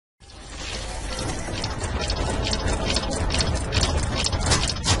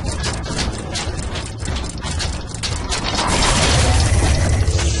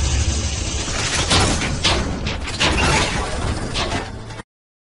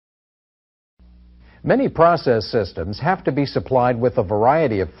Many process systems have to be supplied with a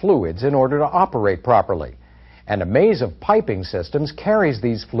variety of fluids in order to operate properly, and a maze of piping systems carries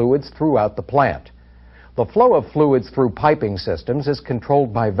these fluids throughout the plant. The flow of fluids through piping systems is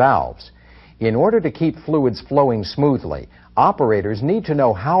controlled by valves. In order to keep fluids flowing smoothly, operators need to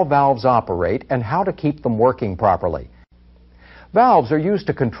know how valves operate and how to keep them working properly. Valves are used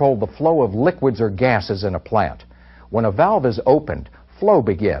to control the flow of liquids or gases in a plant. When a valve is opened, flow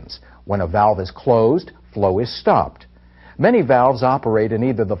begins. When a valve is closed, flow is stopped. Many valves operate in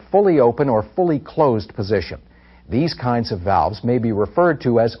either the fully open or fully closed position. These kinds of valves may be referred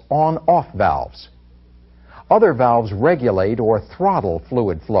to as on-off valves. Other valves regulate or throttle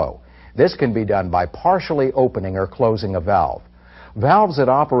fluid flow. This can be done by partially opening or closing a valve. Valves that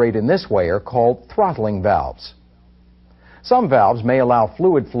operate in this way are called throttling valves. Some valves may allow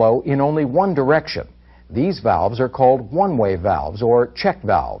fluid flow in only one direction. These valves are called one-way valves or check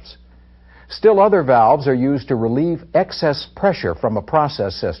valves. Still other valves are used to relieve excess pressure from a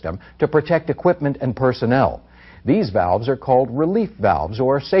process system to protect equipment and personnel. These valves are called relief valves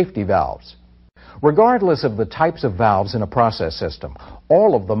or safety valves. Regardless of the types of valves in a process system,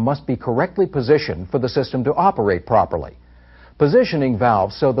 all of them must be correctly positioned for the system to operate properly. Positioning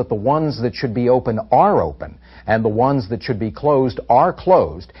valves so that the ones that should be open are open and the ones that should be closed are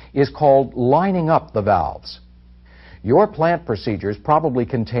closed is called lining up the valves. Your plant procedures probably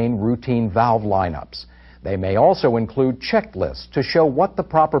contain routine valve lineups. They may also include checklists to show what the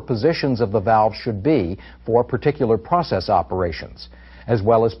proper positions of the valve should be for particular process operations, as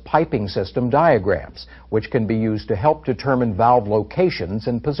well as piping system diagrams, which can be used to help determine valve locations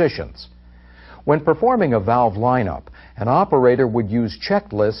and positions. When performing a valve lineup, an operator would use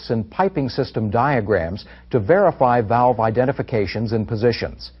checklists and piping system diagrams to verify valve identifications and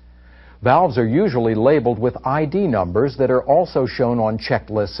positions. Valves are usually labeled with ID numbers that are also shown on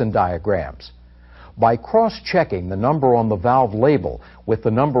checklists and diagrams. By cross-checking the number on the valve label with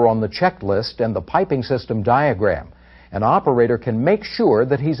the number on the checklist and the piping system diagram, an operator can make sure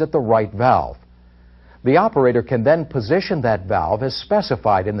that he's at the right valve. The operator can then position that valve as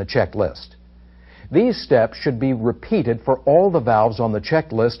specified in the checklist. These steps should be repeated for all the valves on the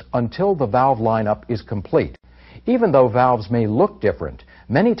checklist until the valve lineup is complete. Even though valves may look different,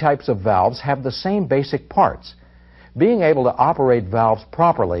 many types of valves have the same basic parts. Being able to operate valves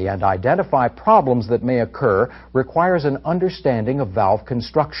properly and identify problems that may occur requires an understanding of valve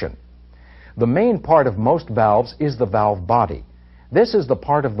construction. The main part of most valves is the valve body. This is the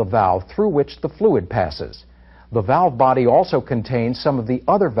part of the valve through which the fluid passes. The valve body also contains some of the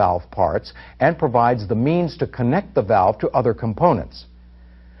other valve parts and provides the means to connect the valve to other components.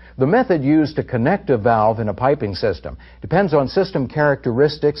 The method used to connect a valve in a piping system depends on system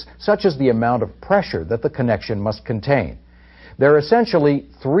characteristics such as the amount of pressure that the connection must contain. There are essentially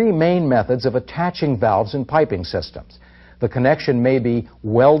three main methods of attaching valves in piping systems. The connection may be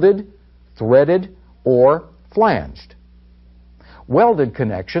welded, threaded, or flanged. Welded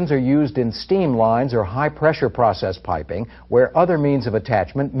connections are used in steam lines or high-pressure process piping where other means of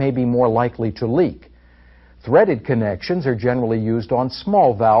attachment may be more likely to leak. Threaded connections are generally used on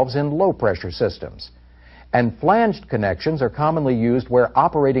small valves in low-pressure systems. And flanged connections are commonly used where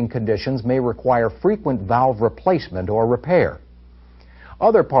operating conditions may require frequent valve replacement or repair.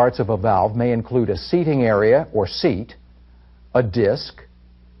 Other parts of a valve may include a seating area or seat, a disc,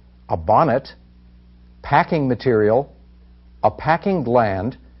 a bonnet, packing material, a packing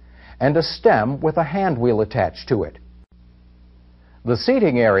gland, and a stem with a hand wheel attached to it. The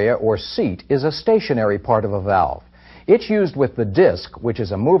seating area or seat is a stationary part of a valve. It's used with the disc, which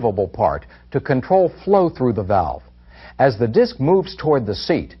is a movable part, to control flow through the valve. As the disc moves toward the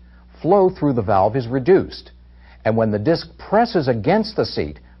seat, flow through the valve is reduced. And when the disc presses against the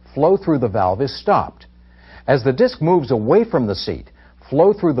seat, flow through the valve is stopped. As the disc moves away from the seat,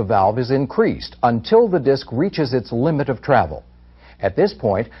 flow through the valve is increased until the disc reaches its limit of travel. At this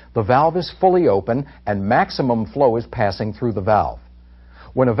point, the valve is fully open and maximum flow is passing through the valve.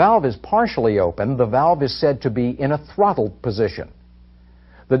 When a valve is partially open, the valve is said to be in a throttled position.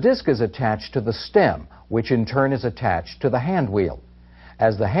 The disc is attached to the stem, which in turn is attached to the hand wheel.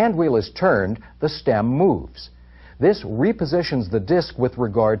 As the hand wheel is turned, the stem moves. This repositions the disc with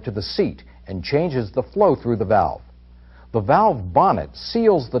regard to the seat and changes the flow through the valve. The valve bonnet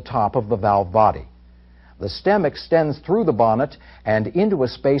seals the top of the valve body. The stem extends through the bonnet and into a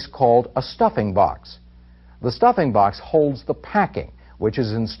space called a stuffing box. The stuffing box holds the packing, which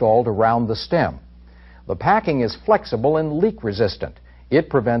is installed around the stem. The packing is flexible and leak resistant. It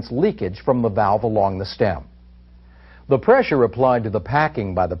prevents leakage from the valve along the stem. The pressure applied to the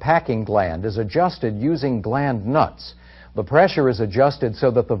packing by the packing gland is adjusted using gland nuts. The pressure is adjusted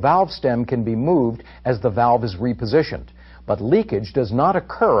so that the valve stem can be moved as the valve is repositioned, but leakage does not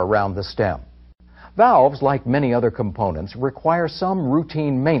occur around the stem. Valves, like many other components, require some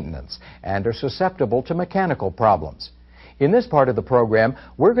routine maintenance and are susceptible to mechanical problems. In this part of the program,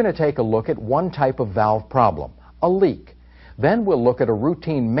 we're going to take a look at one type of valve problem, a leak. Then we'll look at a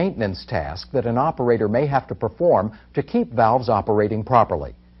routine maintenance task that an operator may have to perform to keep valves operating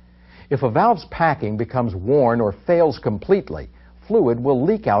properly. If a valve's packing becomes worn or fails completely, fluid will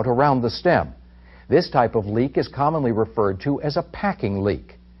leak out around the stem. This type of leak is commonly referred to as a packing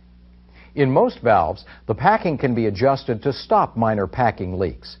leak. In most valves, the packing can be adjusted to stop minor packing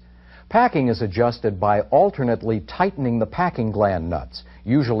leaks. Packing is adjusted by alternately tightening the packing gland nuts,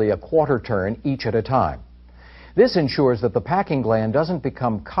 usually a quarter turn each at a time. This ensures that the packing gland doesn't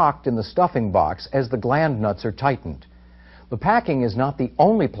become cocked in the stuffing box as the gland nuts are tightened. The packing is not the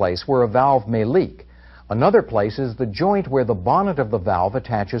only place where a valve may leak. Another place is the joint where the bonnet of the valve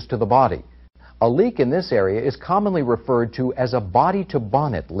attaches to the body. A leak in this area is commonly referred to as a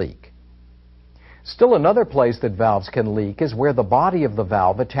body-to-bonnet leak. Still another place that valves can leak is where the body of the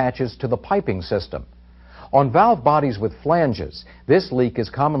valve attaches to the piping system. On valve bodies with flanges, this leak is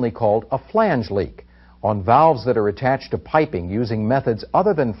commonly called a flange leak. On valves that are attached to piping using methods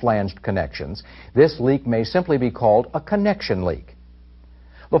other than flanged connections, this leak may simply be called a connection leak.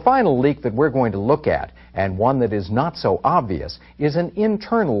 The final leak that we're going to look at, and one that is not so obvious, is an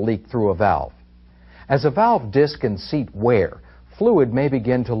internal leak through a valve. As a valve disc and seat wear, fluid may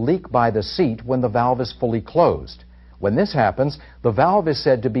begin to leak by the seat when the valve is fully closed. When this happens, the valve is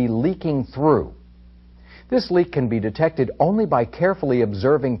said to be leaking through. This leak can be detected only by carefully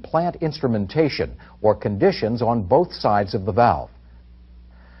observing plant instrumentation or conditions on both sides of the valve.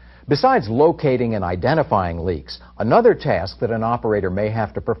 Besides locating and identifying leaks, another task that an operator may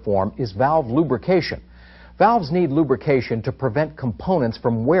have to perform is valve lubrication. Valves need lubrication to prevent components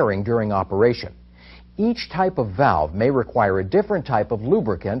from wearing during operation. Each type of valve may require a different type of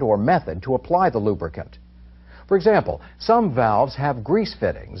lubricant or method to apply the lubricant. For example, some valves have grease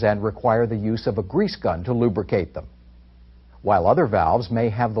fittings and require the use of a grease gun to lubricate them, while other valves may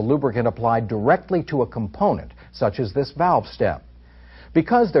have the lubricant applied directly to a component, such as this valve stem.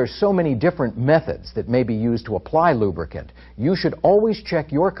 Because there's so many different methods that may be used to apply lubricant, you should always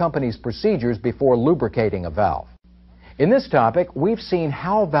check your company's procedures before lubricating a valve. In this topic, we've seen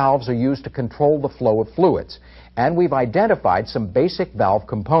how valves are used to control the flow of fluids, and we've identified some basic valve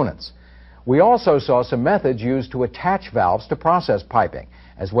components. We also saw some methods used to attach valves to process piping,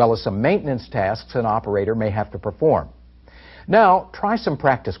 as well as some maintenance tasks an operator may have to perform. Now, try some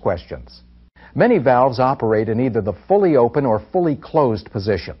practice questions. Many valves operate in either the fully open or fully closed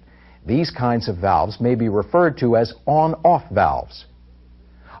position. These kinds of valves may be referred to as on-off valves.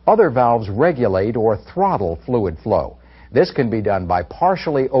 Other valves regulate or throttle fluid flow. This can be done by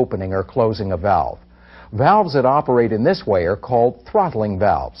partially opening or closing a valve. Valves that operate in this way are called throttling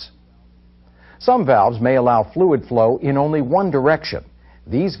valves. Some valves may allow fluid flow in only one direction.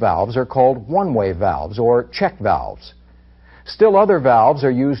 These valves are called one-way valves or check valves. Still other valves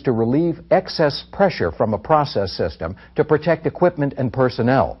are used to relieve excess pressure from a process system to protect equipment and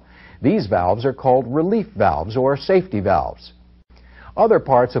personnel. These valves are called relief valves or safety valves. Other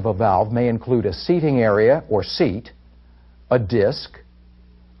parts of a valve may include a seating area or seat, a disc,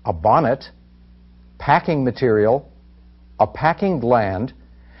 a bonnet, packing material, a packing gland,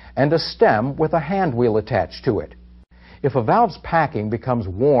 and a stem with a hand wheel attached to it. If a valve's packing becomes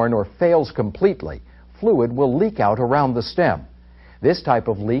worn or fails completely, fluid will leak out around the stem. This type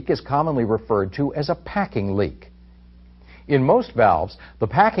of leak is commonly referred to as a packing leak. In most valves, the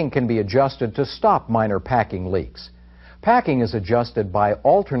packing can be adjusted to stop minor packing leaks. Packing is adjusted by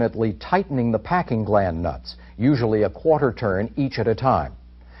alternately tightening the packing gland nuts, usually a quarter turn each at a time.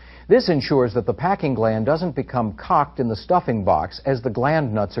 This ensures that the packing gland doesn't become cocked in the stuffing box as the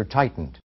gland nuts are tightened.